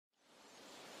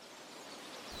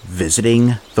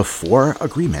visiting the 4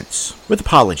 agreements, with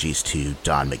apologies to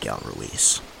Don Miguel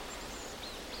Ruiz.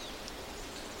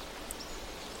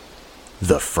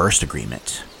 The first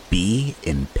agreement: be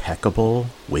impeccable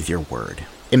with your word.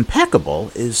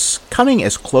 Impeccable is coming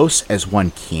as close as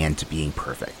one can to being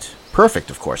perfect.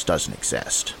 Perfect, of course, doesn't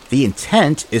exist. The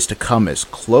intent is to come as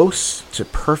close to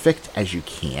perfect as you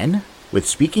can, with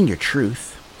speaking your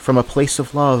truth from a place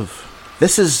of love.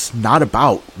 This is not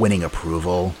about winning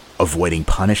approval, avoiding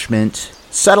punishment,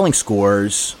 settling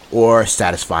scores, or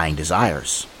satisfying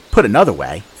desires. Put another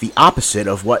way, the opposite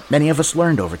of what many of us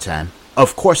learned over time.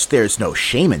 Of course, there's no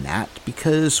shame in that,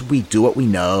 because we do what we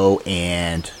know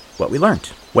and what we learned.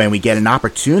 When we get an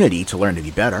opportunity to learn to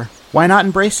be better, why not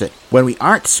embrace it? When we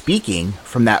aren't speaking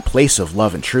from that place of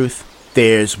love and truth,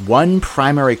 there's one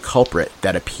primary culprit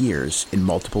that appears in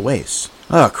multiple ways.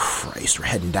 Oh Christ, we're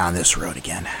heading down this road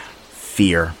again.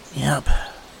 Fear. Yep,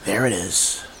 there it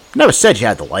is. Never said you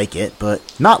had to like it, but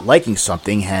not liking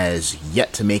something has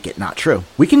yet to make it not true.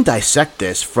 We can dissect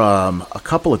this from a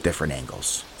couple of different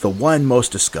angles. The one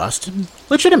most discussed, and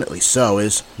legitimately so,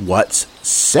 is what's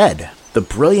said. The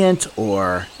brilliant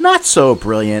or not so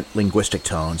brilliant linguistic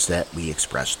tones that we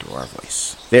express through our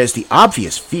voice. There's the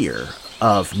obvious fear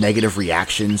of negative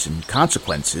reactions and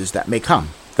consequences that may come.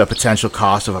 The potential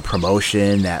cost of a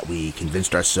promotion that we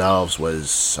convinced ourselves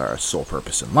was our sole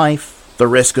purpose in life. The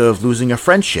risk of losing a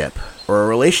friendship or a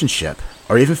relationship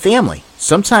or even family.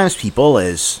 Sometimes people,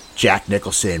 as Jack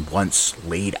Nicholson once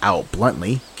laid out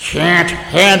bluntly, can't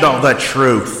handle the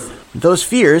truth. Those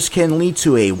fears can lead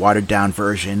to a watered-down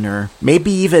version, or maybe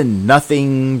even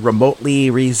nothing remotely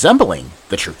resembling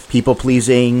the truth.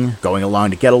 People-pleasing, going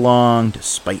along to get along,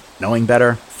 despite knowing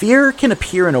better. Fear can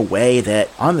appear in a way that,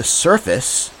 on the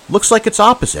surface, looks like its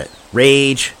opposite.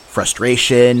 Rage,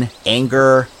 frustration,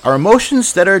 anger are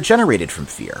emotions that are generated from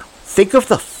fear. Think of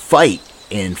the fight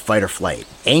in fight or flight.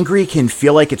 Angry can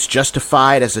feel like it's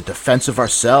justified as a defense of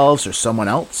ourselves or someone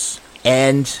else,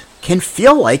 and can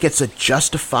feel like it's a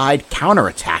justified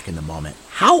counterattack in the moment.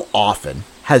 How often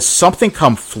has something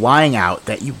come flying out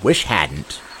that you wish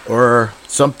hadn't, or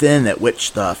something that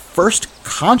which the first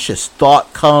conscious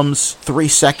thought comes 3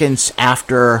 seconds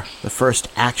after the first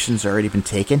action's already been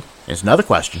taken? There's another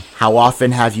question. How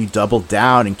often have you doubled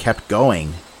down and kept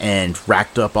going and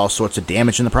racked up all sorts of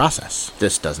damage in the process?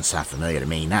 This doesn't sound familiar to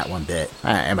me, not one bit.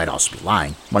 I might also be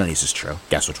lying. One of these is true.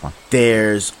 Guess which one?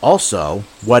 There's also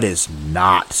what is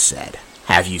not said.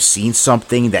 Have you seen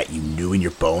something that you knew in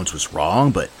your bones was wrong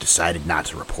but decided not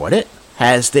to report it?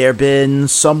 Has there been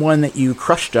someone that you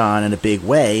crushed on in a big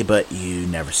way but you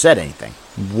never said anything?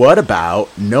 What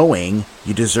about knowing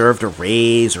you deserved a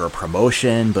raise or a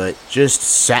promotion, but just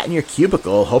sat in your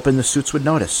cubicle hoping the suits would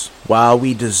notice? While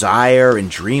we desire and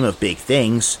dream of big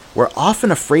things, we're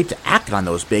often afraid to act on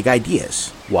those big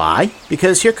ideas. Why?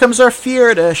 Because here comes our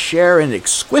fear to share in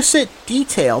exquisite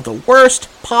detail the worst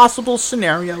possible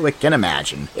scenario it can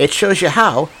imagine. It shows you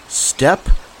how, step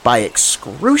by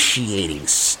excruciating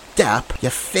step, you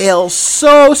fail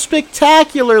so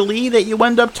spectacularly that you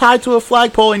end up tied to a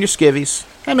flagpole in your skivvies.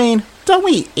 I mean, don't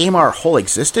we aim our whole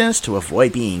existence to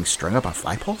avoid being strung up on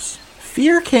flagpoles?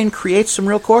 Fear can create some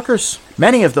real corkers.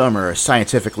 Many of them are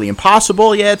scientifically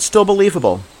impossible, yet still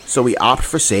believable. So we opt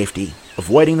for safety,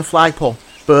 avoiding the flagpole,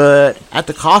 but at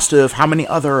the cost of how many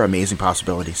other amazing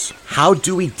possibilities. How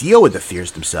do we deal with the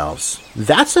fears themselves?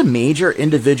 That's a major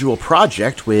individual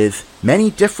project with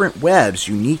many different webs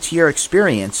unique to your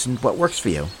experience and what works for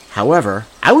you. However,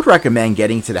 I would recommend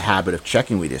getting into the habit of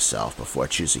checking with yourself before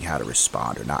choosing how to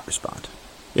respond or not respond.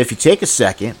 If you take a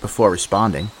second before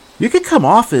responding, you could come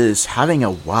off as having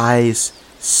a wise,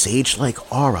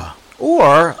 sage-like aura,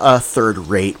 or a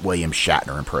third-rate William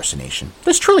Shatner impersonation.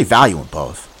 There's truly value in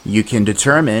both. You can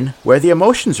determine where the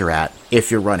emotions are at.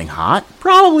 If you're running hot,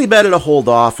 probably better to hold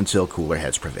off until cooler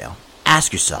heads prevail.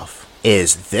 Ask yourself,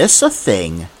 is this a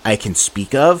thing I can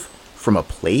speak of from a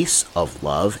place of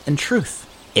love and truth?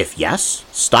 If yes,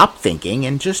 stop thinking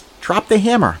and just drop the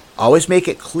hammer. Always make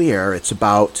it clear it's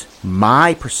about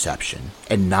my perception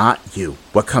and not you.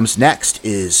 What comes next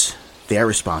is their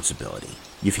responsibility.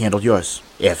 You've handled yours.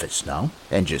 If it's no,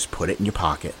 then just put it in your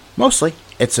pocket. Mostly,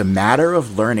 it's a matter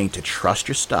of learning to trust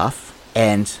your stuff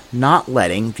and not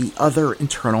letting the other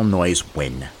internal noise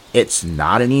win. It's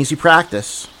not an easy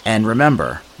practice. And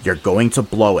remember, you're going to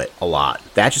blow it a lot.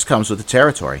 That just comes with the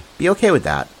territory. Be okay with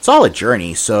that. It's all a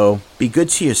journey, so be good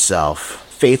to yourself,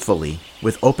 faithfully,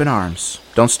 with open arms.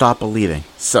 Don't stop believing.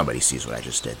 Somebody sees what I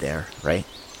just did there, right?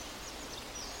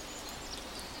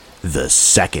 The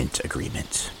second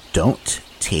agreement. Don't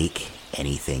take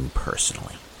anything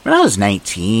personally. When I was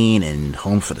 19 and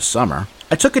home for the summer,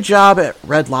 I took a job at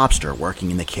Red Lobster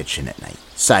working in the kitchen at night.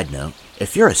 Side note,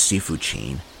 if you're a seafood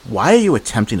chain, why are you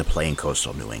attempting to play in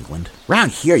coastal New England?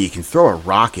 Around here, you can throw a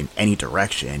rock in any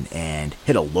direction and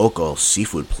hit a local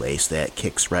seafood place that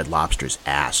kicks Red Lobster's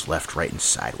ass left, right, and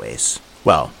sideways.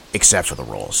 Well, except for the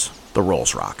rolls. The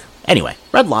rolls rock. Anyway,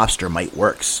 Red Lobster might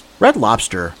work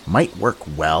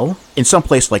well in some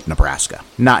place like Nebraska,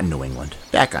 not in New England.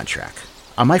 Back on track.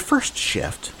 On my first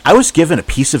shift, I was given a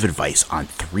piece of advice on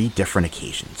 3 different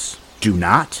occasions. Do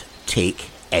not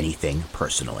take anything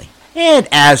personally. And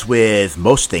as with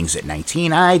most things at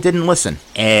 19, I didn't listen.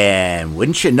 And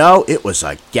wouldn't you know, it was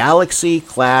a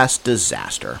galaxy-class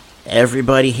disaster.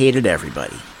 Everybody hated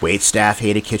everybody. Wait staff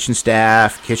hated kitchen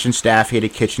staff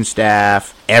hated kitchen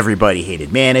staff, everybody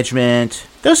hated management.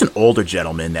 There was an older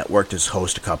gentleman that worked as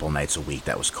host a couple nights a week.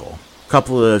 That was cool. A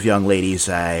couple of young ladies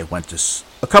I went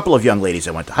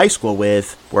to high school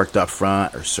with worked up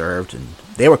front or served, and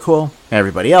they were cool.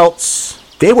 Everybody else,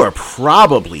 they were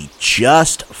probably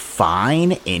just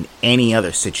fine in any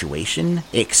other situation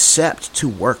except to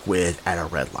work with at a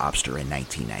Red Lobster in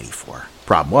 1994.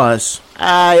 Problem was,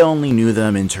 I only knew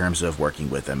them in terms of working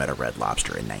with them at a Red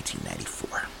Lobster in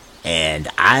 1994. And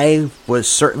I was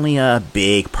certainly a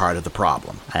big part of the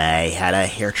problem. I had a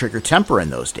hair-trigger temper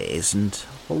in those days, and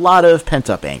a lot of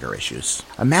pent-up anger issues.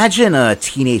 Imagine a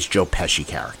teenage Joe Pesci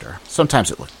character.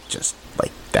 Sometimes it looked just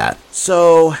like that.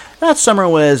 So, that summer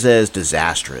was as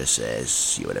disastrous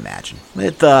as you would imagine,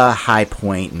 with the high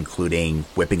point including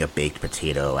whipping a baked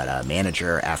potato at a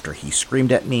manager after he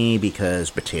screamed at me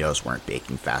because potatoes weren't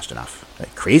baking fast enough. The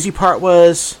crazy part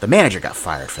was, the manager got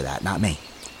fired for that, not me.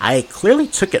 I clearly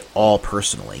took it all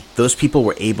personally. Those people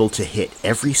were able to hit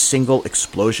every single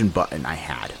explosion button I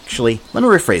had. Actually, let me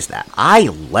rephrase that. I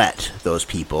let those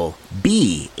people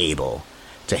be able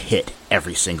to hit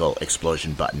every single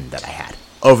explosion button that I had.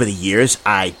 Over the years,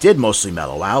 I did mostly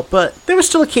mellow out, but there were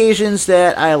still occasions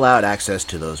that I allowed access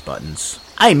to those buttons.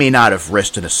 I may not have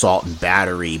risked an assault and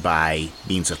battery by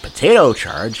means of potato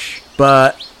charge,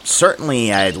 but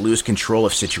certainly I'd lose control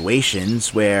of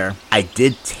situations where I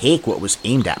did take what was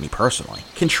aimed at me personally.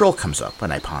 Control comes up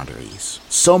when I ponder these.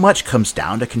 So much comes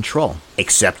down to control.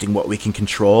 Accepting what we can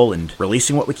control and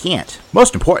releasing what we can't.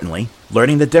 Most importantly,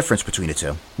 learning the difference between the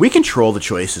two. We control the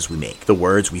choices we make, the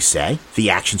words we say, the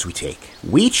actions we take.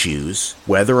 We choose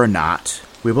whether or not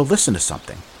we will listen to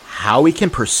something. How we can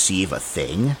perceive a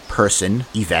thing, person,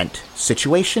 event,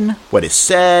 situation, what is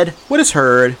said, what is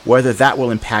heard, whether that will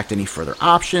impact any further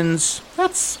options,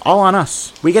 that's all on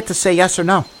us. We get to say yes or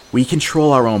no. We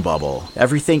control our own bubble.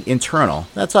 Everything internal,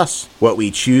 that's us. What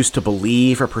we choose to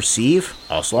believe or perceive,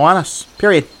 also on us.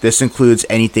 Period. This includes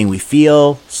anything we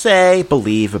feel, say,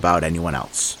 believe about anyone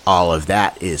else. All of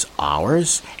that is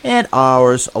ours and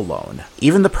ours alone.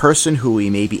 Even the person who we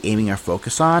may be aiming our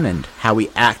focus on and how we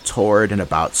act toward and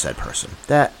about said person.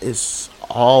 That is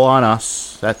all on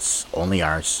us. That's only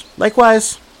ours.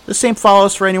 Likewise, the same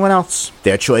follows for anyone else.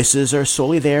 Their choices are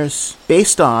solely theirs,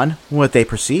 based on what they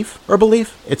perceive or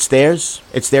believe. It's theirs.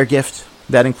 It's their gift.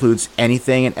 That includes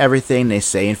anything and everything they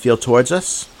say and feel towards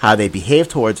us, how they behave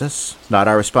towards us. Not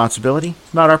our responsibility,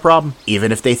 not our problem.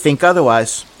 Even if they think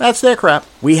otherwise, that's their crap.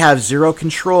 We have zero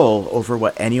control over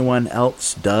what anyone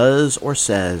else does or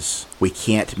says. We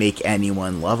can't make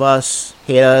anyone love us,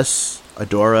 hate us,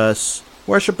 adore us,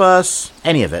 worship us,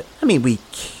 any of it. I mean, we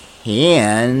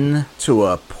can to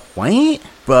a point,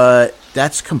 but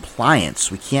that's compliance.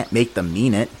 We can't make them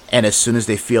mean it. And as soon as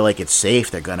they feel like it's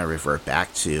safe, they're going to revert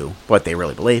back to what they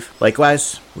really believe.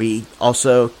 Likewise, we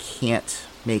also can't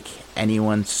make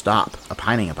anyone stop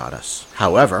opining about us.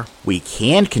 However, we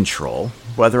can control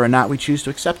whether or not we choose to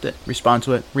accept it, respond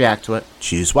to it, react to it.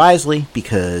 Choose wisely,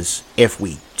 because if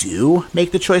we do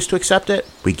make the choice to accept it,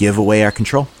 we give away our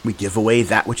control. We give away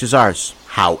that which is ours.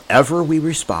 However we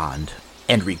respond,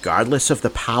 and regardless of the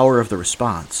power of the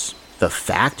response, the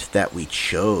fact that we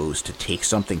chose to take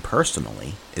something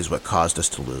personally is what caused us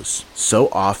to lose. So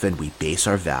often we base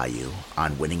our value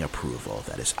on winning approval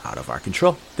that is out of our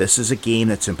control. This is a game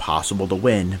that's impossible to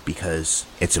win because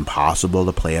it's impossible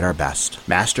to play at our best.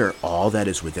 Master all that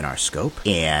is within our scope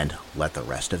and let the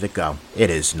rest of it go. It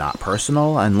is not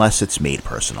personal unless it's made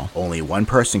personal. Only one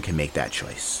person can make that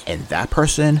choice, and that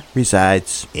person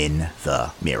resides in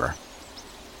the mirror.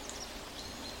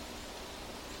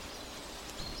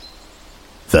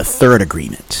 The third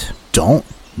agreement. Don't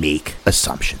make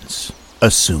assumptions.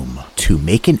 Assume to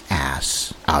make an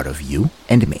ass out of you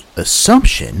and me.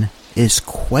 Assumption is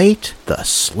quite the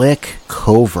slick,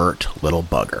 covert little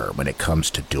bugger when it comes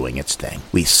to doing its thing.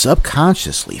 We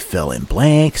subconsciously fill in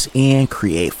blanks and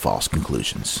create false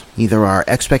conclusions. Either our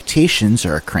expectations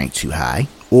are cranked too high,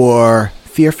 or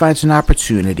fear finds an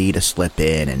opportunity to slip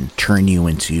in and turn you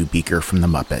into Beaker from the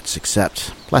Muppets,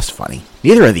 except less funny.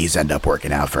 Neither of these end up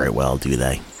working out very well, do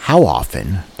they? How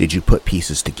often did you put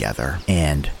pieces together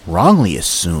and wrongly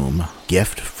assume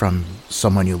gift from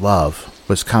someone you love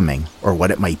was coming, or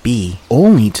what it might be,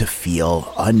 only to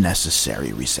feel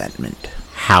unnecessary resentment?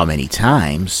 How many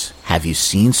times have you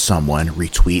seen someone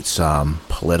retweet some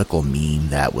political meme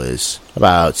that was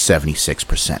about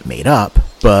 76% made up,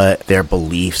 but their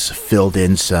beliefs filled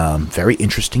in some very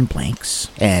interesting blanks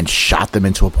and shot them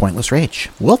into a pointless rage?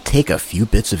 We'll take a few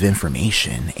bits of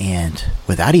information and,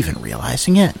 without even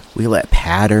realizing it, we let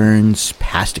patterns,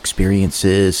 past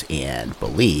experiences, and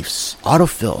beliefs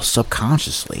autofill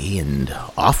subconsciously, and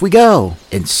off we go,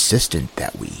 insistent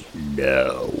that we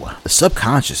know. The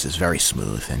subconscious is very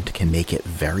smooth and can make it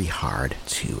very hard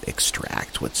to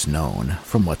extract what's known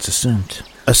from what's assumed.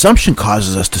 Assumption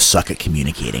causes us to suck at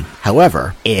communicating.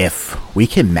 However, if we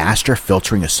can master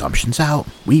filtering assumptions out,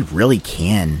 we really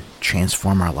can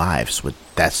transform our lives with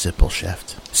that simple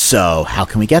shift. So, how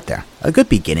can we get there? A good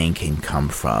beginning can come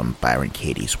from Byron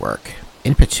Katie's work.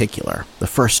 In particular, the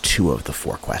first two of the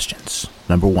 4 questions.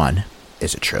 Number 1,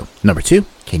 is it true? Number 2,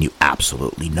 can you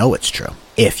absolutely know it's true?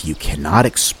 If you cannot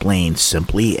explain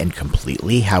simply and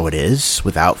completely how it is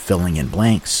without filling in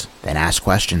blanks, then ask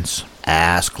questions.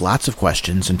 Ask lots of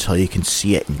questions until you can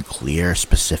see it in clear,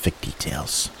 specific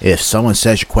details. If someone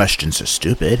says your questions are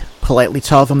stupid, politely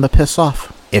tell them to piss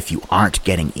off. If you aren't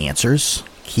getting answers,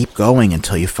 keep going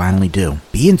until you finally do.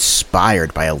 Be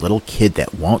inspired by a little kid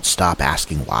that won't stop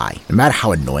asking why. No matter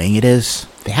how annoying it is,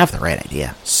 they have the right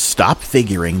idea. Stop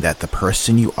figuring that the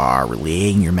person you are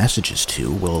relaying your messages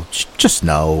to will just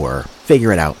know or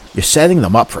figure it out. You're setting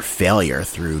them up for failure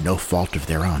through no fault of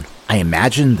their own. I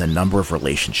imagine the number of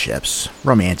relationships,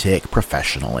 romantic,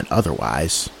 professional, and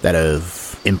otherwise, that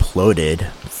have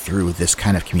imploded through this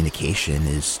kind of communication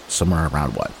is somewhere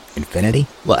around what? Infinity?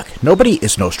 Look, nobody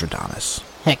is Nostradamus.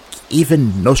 Heck,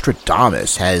 even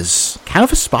Nostradamus has kind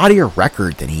of a spottier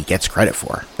record than he gets credit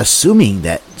for. Assuming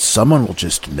that someone will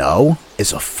just know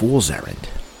is a fool's errand.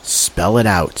 Spell it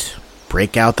out.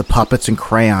 Break out the puppets and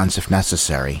crayons if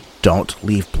necessary. Don't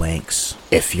leave blanks.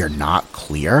 If you're not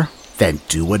clear, then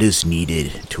do what is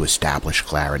needed to establish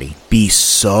clarity. Be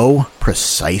so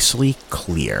precisely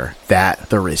clear that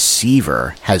the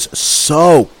receiver has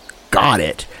so got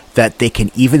it that they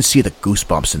can even see the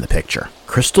goosebumps in the picture.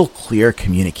 Crystal clear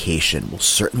communication will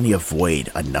certainly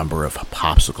avoid a number of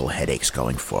popsicle headaches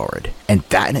going forward, and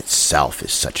that in itself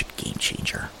is such a game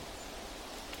changer.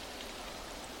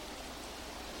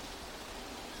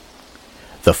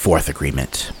 The 4th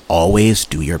agreement, always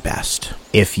do your best.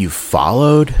 If you've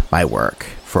followed my work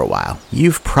for a while,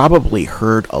 you've probably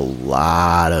heard a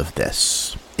lot of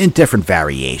this in different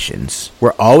variations.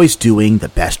 We're always doing the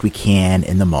best we can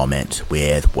in the moment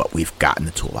with what we've got in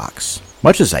the toolbox.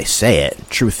 Much as I say it,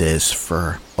 truth is,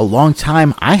 for a long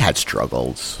time I had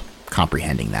struggles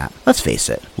comprehending that. Let's face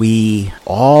it, we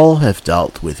all have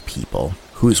dealt with people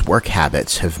whose work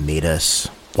habits have made us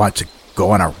want to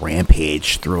go on a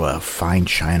rampage through a fine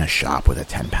china shop with a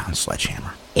 10-pound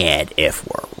sledgehammer. And if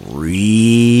we're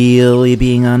really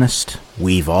being honest,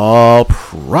 we've all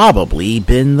probably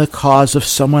been the cause of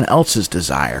someone else's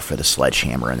desire for the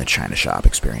sledgehammer and the china shop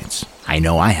experience. I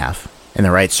know I have. In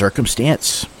the right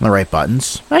circumstance, the right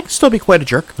buttons, I can still be quite a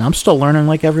jerk. I'm still learning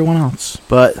like everyone else.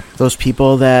 But those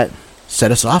people that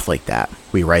set us off like that,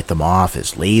 we write them off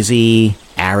as lazy,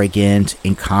 arrogant,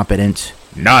 incompetent,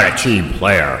 not a team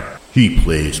player. He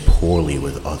plays poorly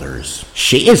with others.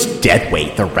 She is dead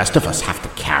weight the rest of us have to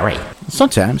carry.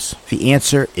 Sometimes the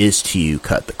answer is to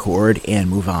cut the cord and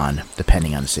move on,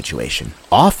 depending on the situation.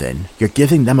 Often, you're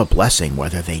giving them a blessing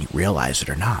whether they realize it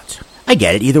or not. I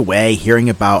get it. Either way, hearing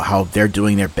about how they're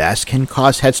doing their best can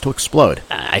cause heads to explode.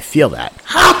 I feel that.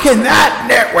 How can that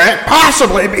nitwit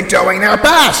possibly be doing their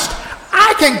best?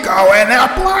 I can go in there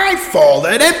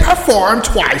blindfolded and perform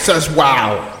twice as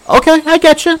well. Okay, I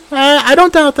get you. I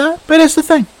don't doubt that. But here's the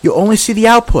thing. You only see the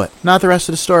output, not the rest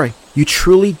of the story. You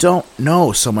truly don't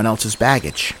know someone else's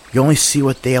baggage. You only see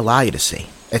what they allow you to see.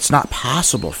 It's not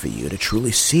possible for you to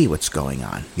truly see what's going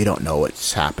on. You don't know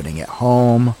what's happening at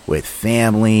home, with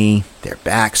family, their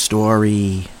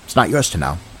backstory. It's not yours to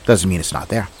know. Doesn't mean it's not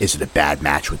there. Is it a bad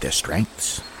match with their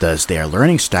strengths? Does their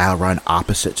learning style run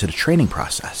opposite to the training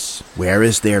process? Where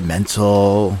is their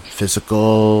mental,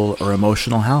 physical, or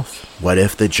emotional health? What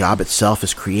if the job itself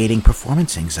is creating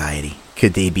performance anxiety?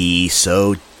 Could they be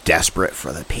so desperate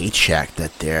for the paycheck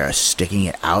that they're sticking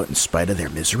it out in spite of their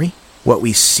misery? What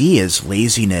we see as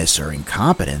laziness or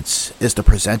incompetence is the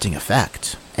presenting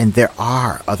effect, and there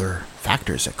are other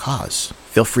factors at cause.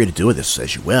 feel free to do with this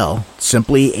as you will.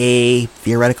 Simply a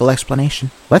theoretical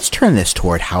explanation. Let's turn this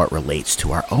toward how it relates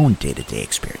to our own day-to-day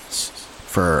experience.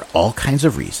 For all kinds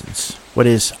of reasons, what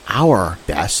is our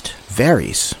best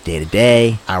varies day to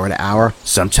day, hour to hour.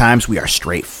 Sometimes we are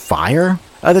straight fire.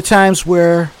 Other times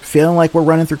we're feeling like we're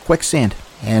running through quicksand.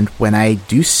 And when I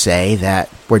do say that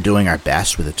we're doing our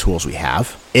best with the tools we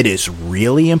have, it is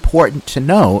really important to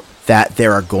note that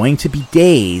there are going to be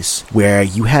days where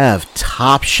you have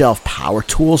top shelf power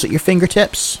tools at your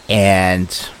fingertips,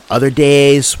 and other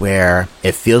days where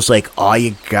it feels like all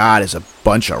you got is a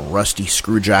bunch of rusty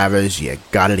screwdrivers you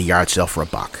got at a yard sale for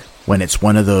 $1. When it's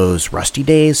one of those rusty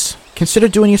days, consider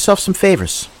doing yourself some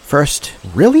favors. First,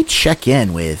 really check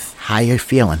in with how you're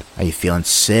feeling. Are you feeling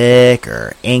sick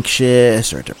or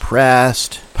anxious or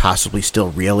depressed? Possibly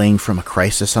still reeling from a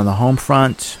crisis on the home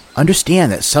front?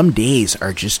 Understand that some days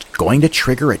are just going to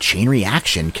trigger a chain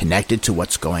reaction connected to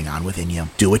what's going on within you.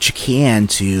 Do what you can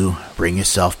to bring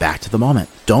yourself back to the moment.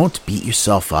 Don't beat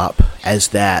yourself up, as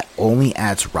that only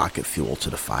adds rocket fuel to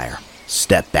the fire.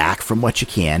 Step back from what you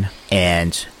can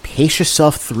and pace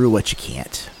yourself through what you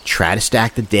can't. Try to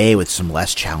stack the day with some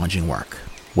less challenging work.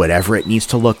 Whatever it needs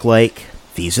to look like,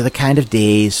 these are the kind of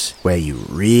days where you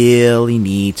really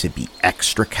need to be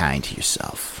extra kind to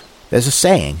yourself. There's a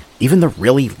saying, even the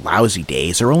really lousy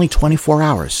days are only 24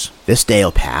 hours. This day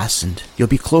will pass and you'll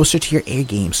be closer to your A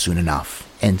game soon enough.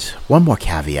 And one more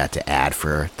caveat to add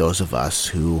for those of us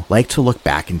who like to look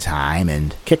back in time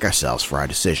and kick ourselves for our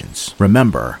decisions.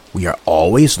 Remember, we are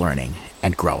always learning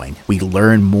and growing. We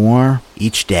learn more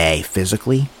each day,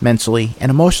 physically, mentally, and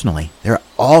emotionally. There are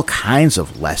all kinds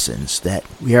of lessons that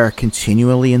we are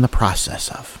continually in the process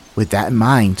of. With that in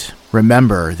mind,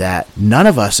 remember that none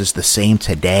of us is the same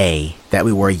today that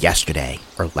we were yesterday,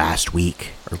 or last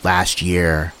week, or last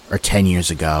year, or 10 years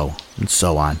ago, and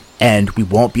so on. And we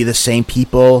won't be the same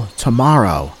people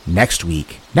tomorrow, next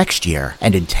week, next year,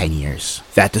 and in 10 years.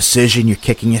 That decision you're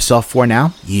kicking yourself for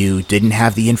now, you didn't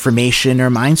have the information or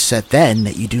mindset then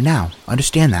that you do now.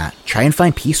 Understand that. Try and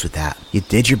find peace with that. You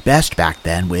did your best back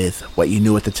then with what you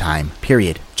knew at the time,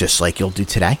 period. Just like you'll do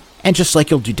today, and just like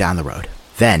you'll do down the road.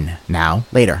 Then, now,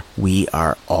 later, we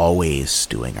are always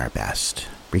doing our best,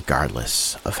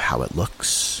 regardless of how it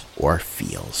looks or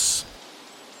feels.